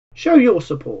Show your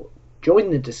support.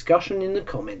 Join the discussion in the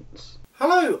comments.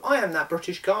 Hello, I am That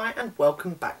British Guy and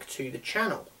welcome back to the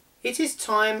channel. It is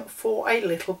time for a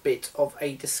little bit of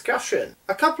a discussion.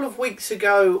 A couple of weeks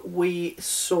ago we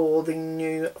saw the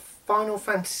new Final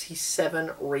Fantasy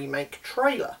VII Remake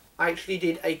trailer. I actually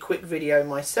did a quick video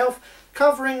myself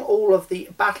covering all of the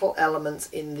battle elements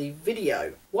in the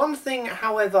video. One thing,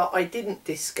 however, I didn't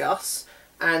discuss,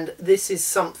 and this is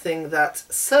something that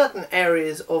certain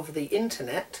areas of the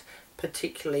internet,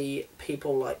 particularly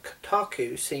people like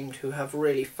Kotaku, seem to have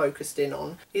really focused in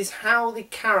on, is how the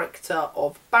character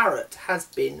of Barret has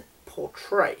been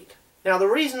portrayed. Now, the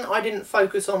reason I didn't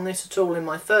focus on this at all in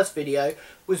my first video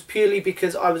was purely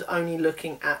because I was only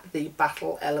looking at the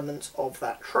battle elements of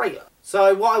that trailer.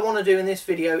 So what I want to do in this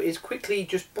video is quickly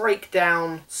just break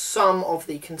down some of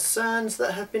the concerns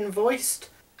that have been voiced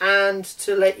and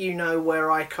to let you know where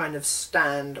I kind of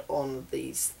stand on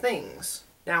these things.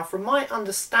 Now, from my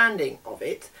understanding of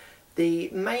it, the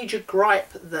major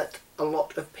gripe that a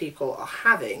lot of people are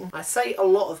having, I say a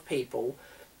lot of people,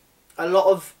 a lot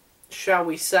of, shall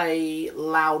we say,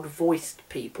 loud-voiced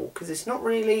people, because it's not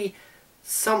really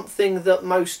something that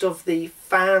most of the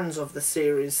fans of the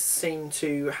series seem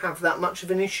to have that much of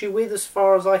an issue with, as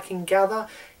far as I can gather.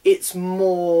 It's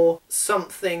more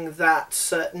something that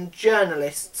certain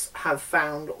journalists have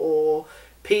found, or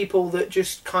people that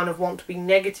just kind of want to be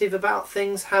negative about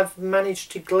things have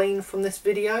managed to glean from this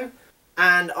video.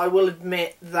 And I will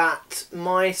admit that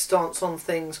my stance on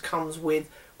things comes with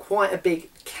quite a big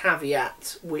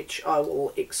caveat, which I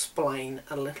will explain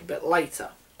a little bit later.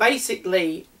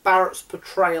 Basically, Barret's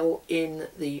portrayal in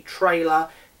the trailer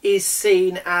is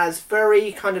seen as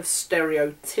very kind of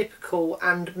stereotypical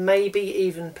and maybe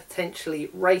even potentially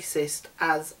racist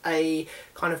as a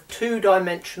kind of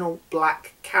two-dimensional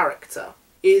black character.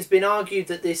 It has been argued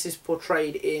that this is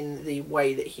portrayed in the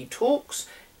way that he talks,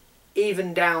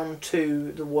 even down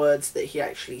to the words that he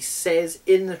actually says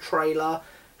in the trailer,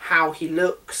 how he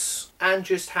looks, and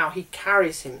just how he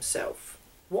carries himself.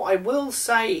 What I will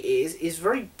say is it's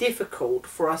very difficult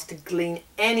for us to glean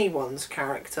anyone's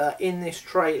character in this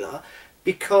trailer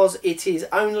because it is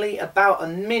only about a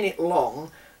minute long,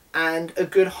 and a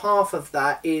good half of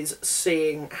that is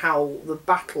seeing how the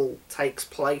battle takes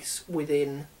place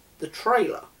within the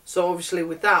trailer. So obviously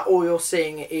with that, all you're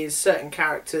seeing is certain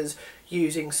characters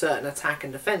using certain attack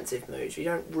and defensive moves. You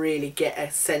don't really get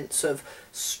a sense of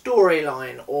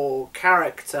storyline or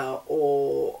character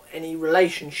or any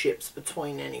relationships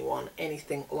between anyone,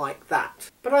 anything like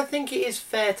that. But I think it is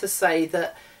fair to say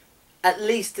that at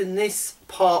least in this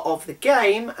part of the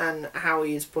game and how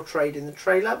he is portrayed in the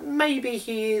trailer, maybe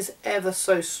he is ever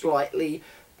so slightly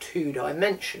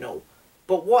two-dimensional.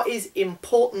 But what is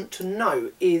important to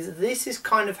note is this is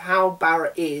kind of how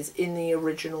Barret is in the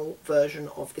original version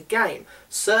of the game.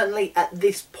 Certainly at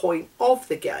this point of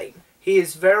the game. He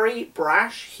is very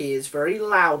brash, he is very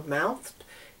loudmouthed,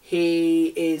 he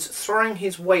is throwing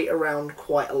his weight around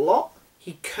quite a lot.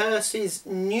 He curses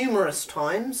numerous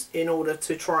times in order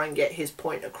to try and get his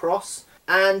point across,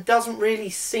 and doesn't really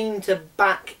seem to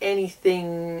back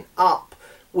anything up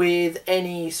with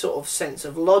any sort of sense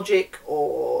of logic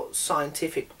or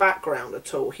scientific background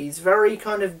at all. He's very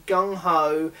kind of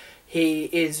gung-ho, he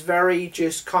is very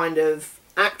just kind of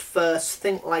act first,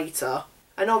 think later.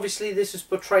 And obviously this is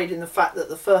portrayed in the fact that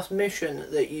the first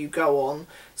mission that you go on,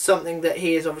 something that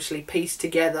he has obviously pieced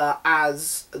together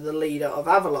as the leader of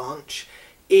Avalanche,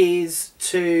 is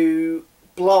to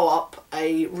blow up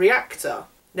a reactor.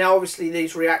 Now obviously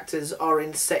these reactors are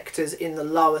in sectors in the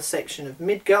lower section of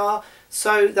Midgar,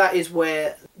 so that is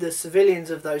where the civilians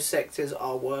of those sectors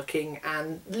are working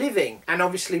and living. And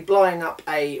obviously blowing up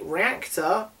a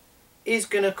reactor is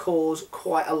going to cause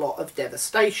quite a lot of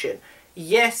devastation.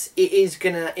 Yes, it is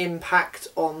going to impact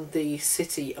on the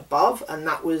city above, and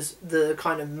that was the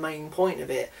kind of main point of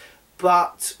it.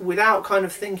 But without kind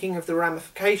of thinking of the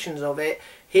ramifications of it,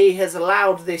 he has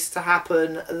allowed this to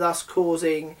happen, thus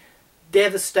causing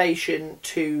devastation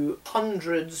to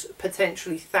hundreds,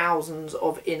 potentially thousands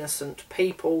of innocent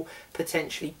people,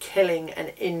 potentially killing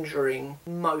and injuring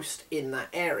most in that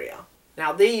area.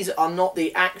 Now, these are not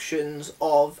the actions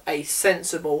of a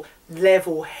sensible,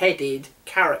 level-headed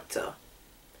character,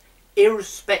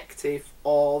 irrespective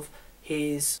of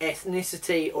his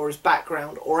ethnicity or his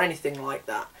background or anything like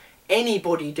that.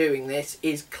 Anybody doing this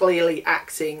is clearly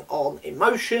acting on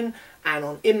emotion and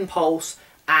on impulse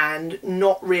and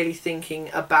not really thinking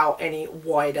about any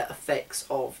wider effects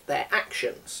of their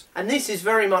actions. And this is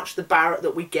very much the Barret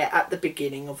that we get at the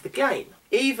beginning of the game.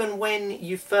 Even when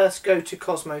you first go to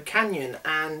Cosmo Canyon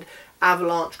and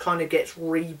Avalanche kind of gets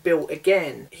rebuilt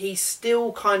again, he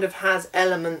still kind of has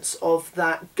elements of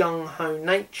that gung-ho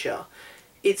nature.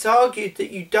 It's argued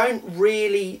that you don't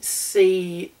really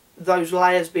see those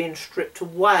layers being stripped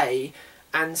away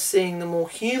and seeing the more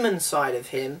human side of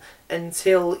him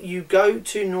until you go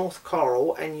to North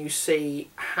Coral and you see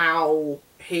how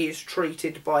he is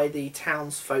treated by the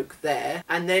townsfolk there,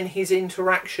 and then his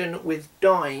interaction with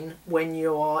Dine when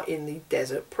you are in the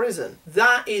desert prison.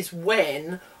 That is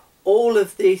when all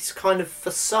of this kind of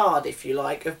facade, if you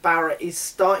like, of Barret is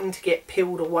starting to get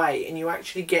peeled away, and you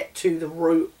actually get to the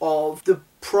root of the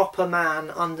proper man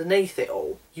underneath it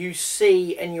all. You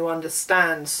see and you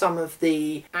understand some of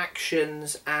the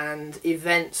actions and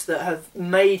events that have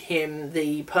made him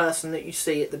the person that you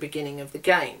see at the beginning of the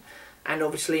game. And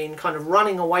obviously in kind of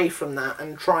running away from that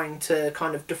and trying to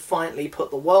kind of defiantly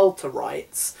put the world to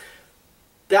rights,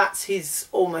 that's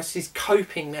almost his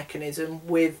coping mechanism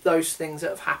with those things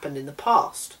that have happened in the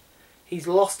past. He's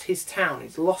lost his town,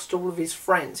 he's lost all of his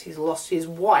friends, he's lost his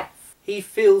wife. He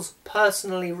feels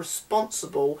personally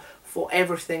responsible for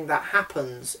everything that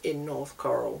happens in North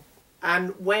Coral.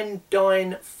 And when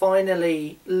Dine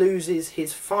finally loses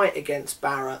his fight against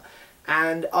Barret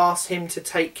and asks him to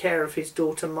take care of his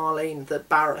daughter Marlene that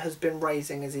Barret has been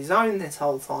raising as his own this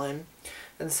whole time,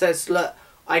 and says, look,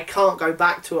 I can't go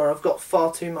back to her, I've got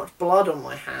far too much blood on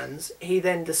my hands, he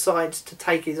then decides to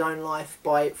take his own life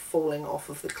by falling off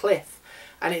of the cliff.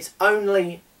 And it's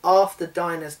only after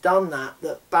Dine has done that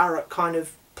that Barret kind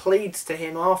of pleads to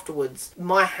him afterwards,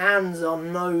 my hands are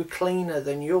no cleaner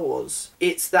than yours.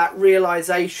 It's that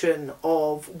realisation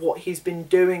of what he's been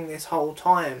doing this whole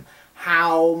time,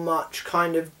 how much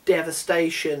kind of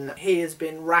devastation he has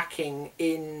been racking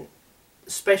in,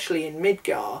 especially in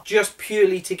Midgar, just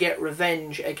purely to get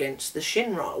revenge against the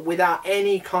Shinra, without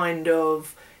any kind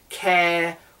of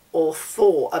care or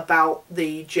thought about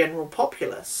the general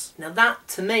populace. Now that,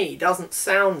 to me, doesn't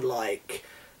sound like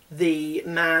the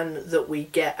man that we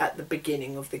get at the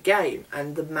beginning of the game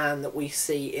and the man that we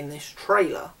see in this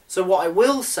trailer. So what I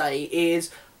will say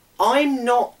is, I'm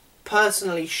not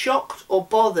personally shocked or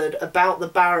bothered about the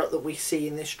Barret that we see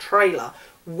in this trailer,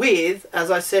 with, as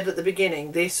I said at the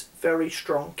beginning, this very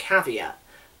strong caveat.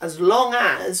 As long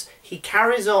as he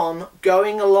carries on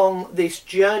going along this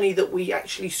journey that we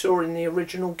actually saw in the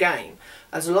original game,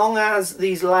 as long as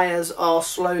these layers are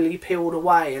slowly peeled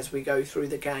away as we go through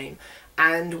the game,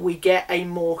 and we get a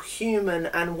more human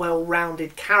and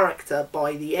well-rounded character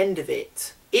by the end of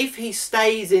it, if he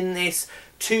stays in this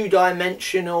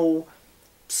two-dimensional,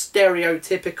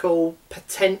 stereotypical,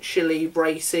 potentially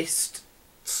racist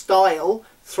style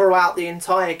throughout the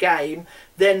entire game,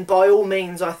 then by all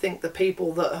means I think the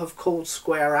people that have called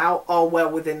Square out are well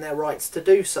within their rights to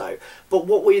do so. But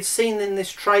what we've seen in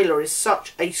this trailer is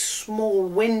such a small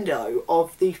window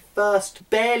of the first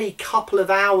barely couple of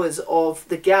hours of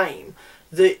the game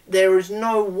that there is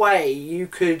no way you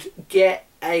could get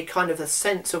a kind of a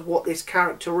sense of what this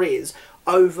character is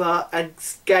over a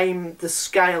game the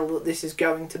scale that this is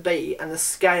going to be and the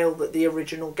scale that the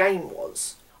original game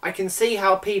was. I can see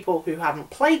how people who haven't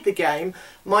played the game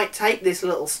might take this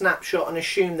little snapshot and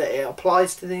assume that it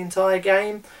applies to the entire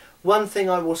game. One thing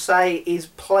I will say is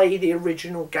play the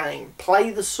original game,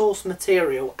 play the source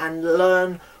material and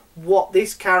learn what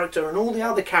this character and all the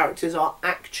other characters are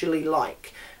actually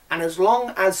like. And as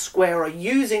long as Square are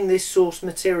using this source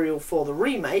material for the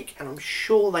remake, and I'm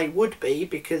sure they would be,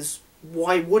 because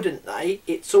why wouldn't they?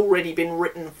 It's already been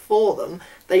written for them.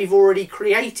 They've already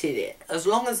created it. As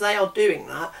long as they are doing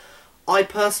that, I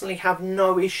personally have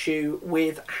no issue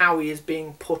with how he is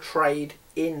being portrayed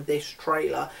in this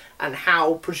trailer and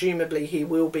how presumably he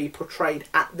will be portrayed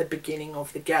at the beginning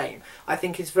of the game. I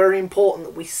think it's very important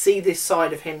that we see this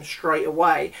side of him straight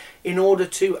away in order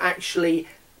to actually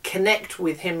connect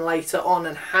with him later on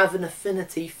and have an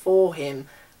affinity for him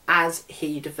as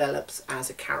he develops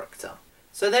as a character.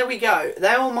 So there we go.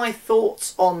 There are my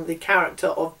thoughts on the character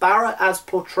of Barret as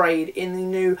portrayed in the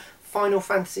new Final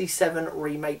Fantasy VII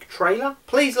Remake trailer.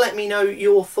 Please let me know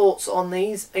your thoughts on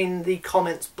these in the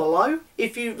comments below.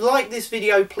 If you like this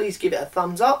video, please give it a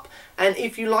thumbs up. And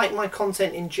if you like my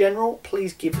content in general,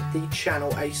 please give the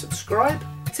channel a subscribe.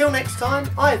 Till next time,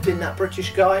 I have been That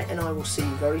British Guy, and I will see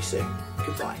you very soon.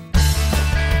 Goodbye.